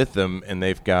tow with them, and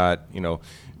they've got, you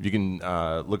can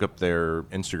look up their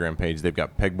Instagram page. They've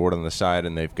got pegboard on the side,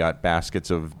 and they've got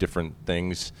baskets of different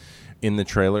things in the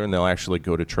trailer, and they'll actually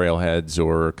go to trailheads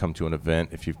or come to an event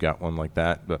if you've got one like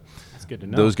that. But That's good to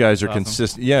know. those guys are That's awesome.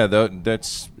 consistent. Yeah,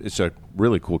 it's a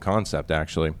really cool concept,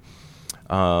 actually.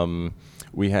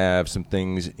 We have some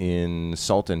things in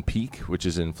Salton Peak, which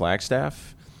is in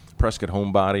Flagstaff, Prescott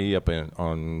Homebody up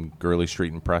on Gurley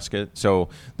Street in Prescott. So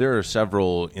there are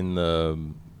several in the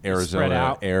Arizona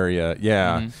out. area.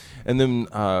 Yeah. And then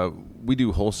we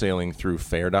do wholesaling through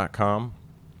fair.com.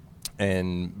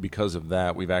 And because of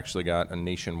that, we've actually got a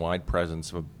nationwide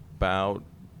presence of about,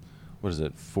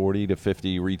 40 to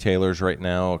 50 retailers right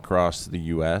now across the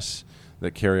U.S.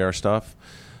 that carry our stuff.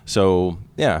 So,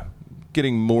 yeah,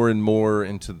 getting more and more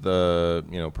into the,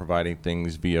 providing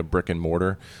things via brick and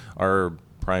mortar. Our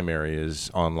primary is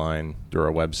online through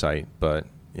our website, but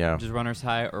yeah. Just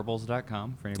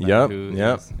runnershighherbals.com for anybody Yep. who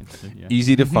Yep. is interested. Yeah.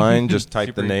 Easy to find. Just type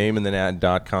Super the name and then add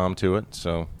 .com to it.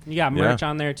 So You got merch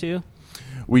on there too?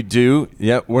 we do.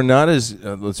 Yeah, we're not as.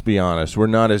 Let's be honest. We're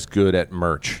not as good at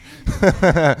merch.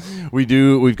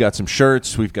 We've got some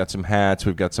shirts. We've got some hats.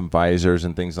 We've got some visors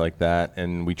and things like that.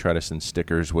 And we try to send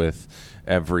stickers with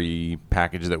every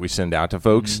package that we send out to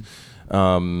folks.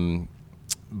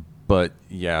 But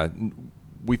yeah,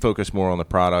 we focus more on the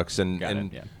products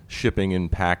and shipping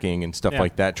and packing and stuff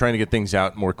like that, trying to get things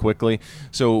out more quickly.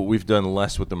 So we've done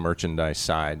less with the merchandise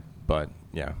side, but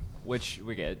yeah. Which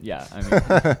we get, I mean,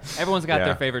 everyone's got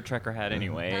their favorite trucker hat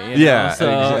anyway.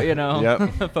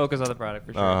 So, focus on the product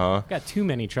for sure. Uh-huh. Got too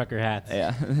many trucker hats.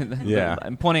 Yeah. Yeah.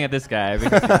 I'm pointing at this guy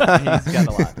because he's got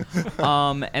a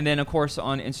lot. And then, of course,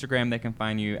 on Instagram, they can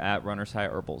find you at Runners High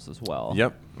Herbals as well.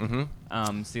 Yep.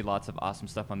 Mm-hmm. See lots of awesome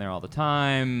stuff on there all the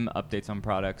time, updates on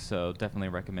products, so definitely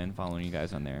recommend following you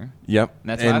guys on there. Yep. And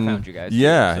that's how I found you guys.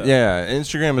 Yeah, too, so. yeah.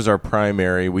 Instagram is our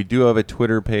primary. We do have a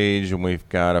Twitter page and we've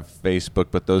got a Facebook,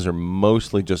 but those are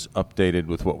mostly just updated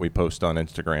with what we post on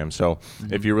Instagram. So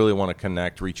if you really want to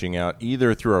connect, reaching out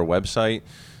either through our website,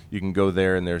 you can go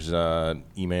there and there's an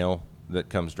email that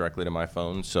comes directly to my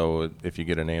phone. So if you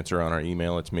get an answer on our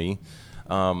email, it's me.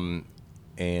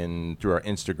 And through our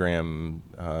Instagram,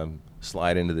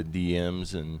 slide into the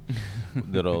DMs, and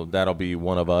that'll be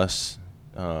one of us.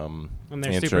 And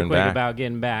they're answering super quick back. about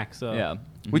getting back. So Yeah.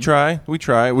 We try.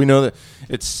 We know that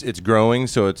it's growing,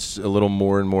 so it's a little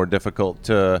more and more difficult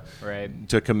to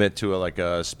commit to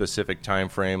a specific time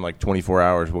frame, like 24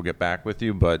 hours. We'll get back with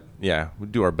you, but yeah, we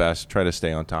do our best. Try to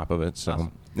stay on top of it. So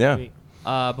Awesome. yeah. Sweet.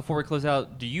 Before we close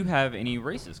out, do you have any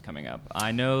races coming up?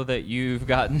 I know that you've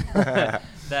gotten that.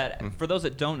 For those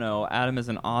that don't know, Adam is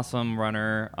an awesome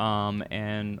runner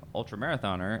and ultra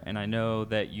marathoner, and I know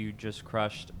that you just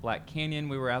crushed Black Canyon.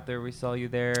 We were out there; we saw you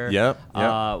there. Yep.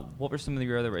 What were some of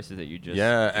your other races that you just?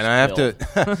 Yeah, and I have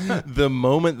to. The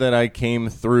moment that I came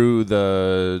through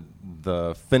the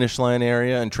finish line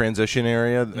area and transition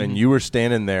area, and you were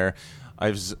standing there.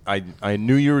 I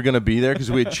knew you were going to be there because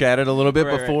we had chatted a little bit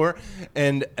before.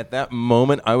 And at that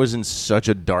moment, I was in such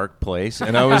a dark place.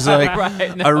 And I was like,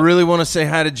 I really want to say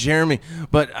hi to Jeremy,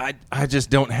 but I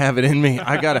just don't have it in me.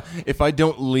 If I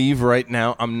don't leave right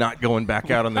now, I'm not going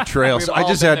back out on the trail. So I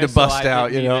just had to bust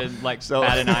out, So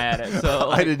bat an eye at it.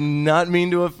 So I did not mean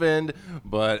to offend,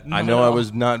 but I know I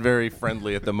was not very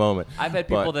friendly at the moment. I've had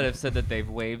people that have said that they've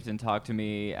waved and talked to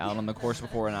me out on the course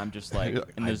before, and I'm just like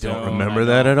in the zone. I don't remember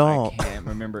that at all. I can't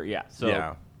remember. Yeah. So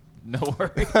Yeah. no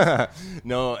worries.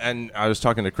 No, and I was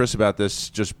talking to Chris about this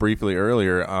just briefly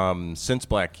earlier. Since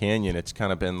Black Canyon, it's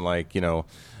kind of been like,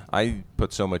 I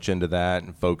put so much into that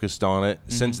and focused on it.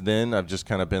 Since then, I've just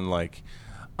kind of been like,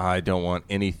 I don't want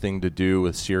anything to do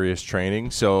with serious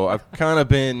training. So I've kind of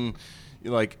been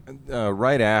like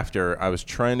right after I was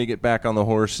trying to get back on the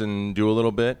horse and do a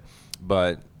little bit,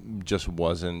 but just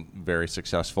wasn't very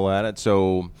successful at it.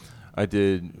 So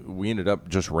we ended up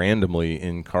just randomly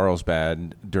in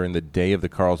Carlsbad during the day of the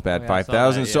Carlsbad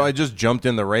 5,000. So I just jumped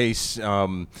in the race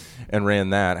and ran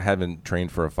that. I haven't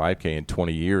trained for a 5K in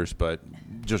 20 years, but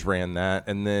just ran that.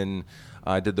 And then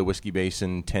I did the Whiskey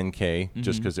Basin 10K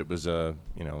just because it was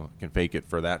can fake it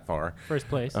for that far. First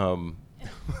place.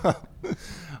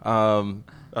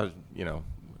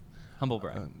 Humble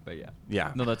brag, but yeah.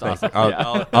 Yeah. No, that's awesome.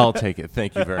 I'll take it.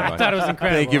 Thank you very much. I thought it was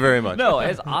incredible. Thank you very much. No,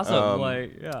 it's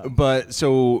awesome. But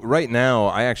so right now,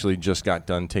 I actually just got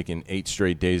done taking 8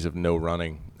 straight days of no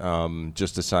running.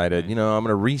 Just decided, I'm going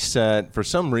to reset. For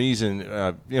some reason,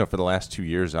 for the last 2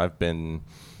 years, I've been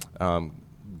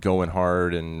going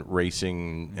hard and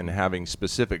racing and having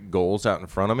specific goals out in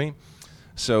front of me.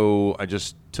 So I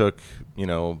just took,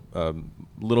 a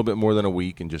little bit more than a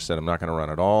week and just said I'm not going to run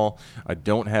at all. I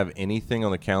don't have anything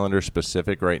on the calendar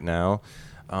specific right now.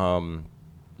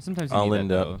 Sometimes I'll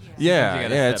end up. Yeah,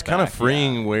 it's kind of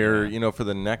freeing where, for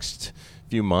the next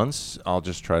few months, I'll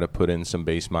just try to put in some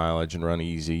base mileage and run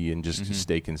easy and just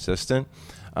stay consistent.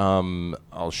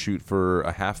 I'll shoot for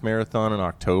a half marathon in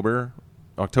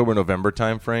October-November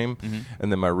time frame,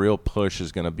 and then my real push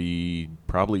is going to be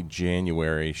probably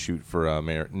January, shoot for a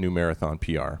new marathon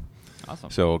PR.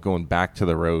 Awesome. So going back to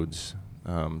the roads,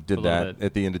 did that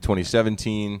at the end of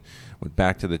 2017, went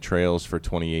back to the trails for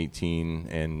 2018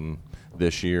 and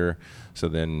this year. So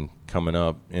then coming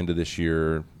up into this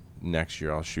year, next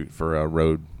year, I'll shoot for a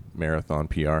road marathon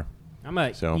PR. I'm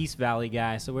a East Valley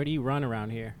guy, so where do you run around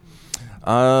here?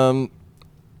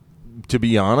 To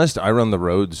be honest, I run the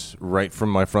roads right from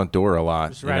my front door a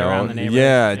lot. Just around the neighborhood?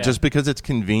 Yeah, just because it's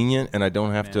convenient and I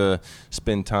don't have to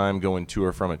spend time going to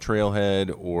or from a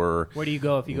trailhead or... Where do you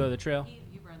go if you go to the trail?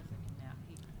 He runs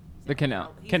The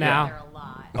canal. Canal. There a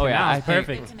lot. Oh, yeah. Canal's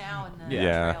perfect. The canal and the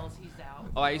Yeah. trails, he's out.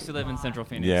 Oh, I used to live in Central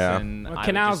Phoenix, and Well, I would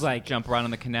canal's just like- jump right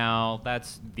on the canal.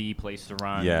 That's the place to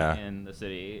run in the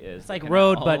city. It's like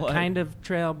road, but kind of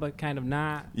trail, but kind of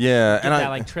not. Yeah, Get and that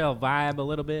like trail vibe a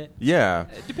little bit. Yeah.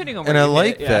 Depending on where And I you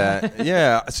like hit it, that.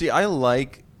 Yeah. See,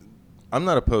 I'm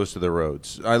not opposed to the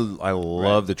roads. I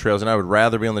love the trails, and I would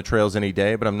rather be on the trails any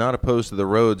day, but I'm not opposed to the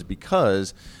roads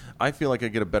because I feel like I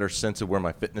get a better sense of where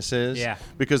my fitness is. Yeah.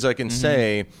 Because I can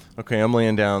say, okay, I'm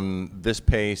laying down this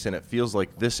pace, and it feels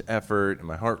like this effort, and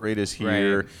my heart rate is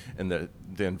here, and the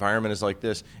environment is like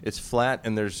this. It's flat,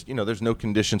 and there's no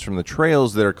conditions from the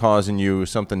trails that are causing you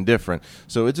something different.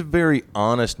 So it's a very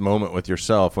honest moment with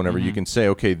yourself whenever you can say,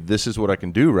 okay, this is what I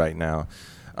can do right now.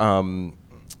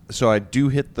 So I do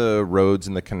hit the roads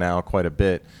and the canal quite a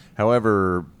bit.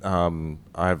 However,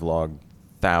 I've logged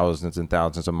thousands and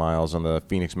thousands of miles on the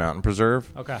Phoenix Mountain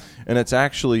Preserve. Okay. And it's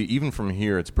actually, even from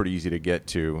here, it's pretty easy to get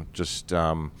to. Just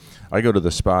I go to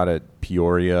the spot at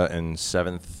Peoria and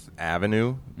 7th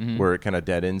Avenue where it kind of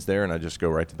dead ends there, and I just go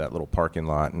right to that little parking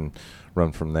lot and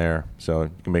run from there. So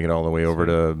you can make it all the way over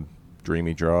to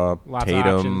Dreamy Draw, Lots of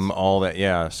Tatum, options. all that.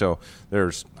 Yeah, so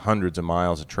there's hundreds of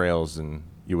miles of trails, and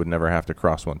you would never have to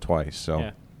cross one twice. So,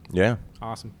 yeah.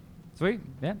 Awesome. Sweet.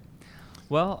 Yeah.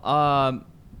 Well,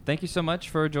 thank you so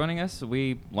much for joining us.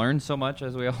 We learned so much,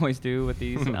 as we always do with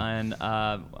these, and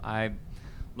I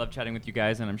love chatting with you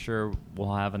guys, and I'm sure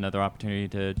we'll have another opportunity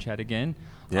to chat again.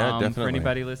 Yeah, definitely. For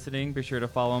anybody listening, be sure to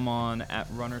follow them on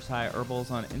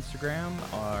 @RunnersHighHerbals on Instagram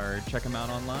or check them out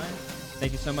online.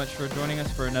 Thank you so much for joining us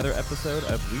for another episode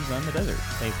of We Run the Desert.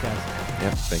 Thanks, guys.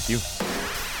 Yep, thank you.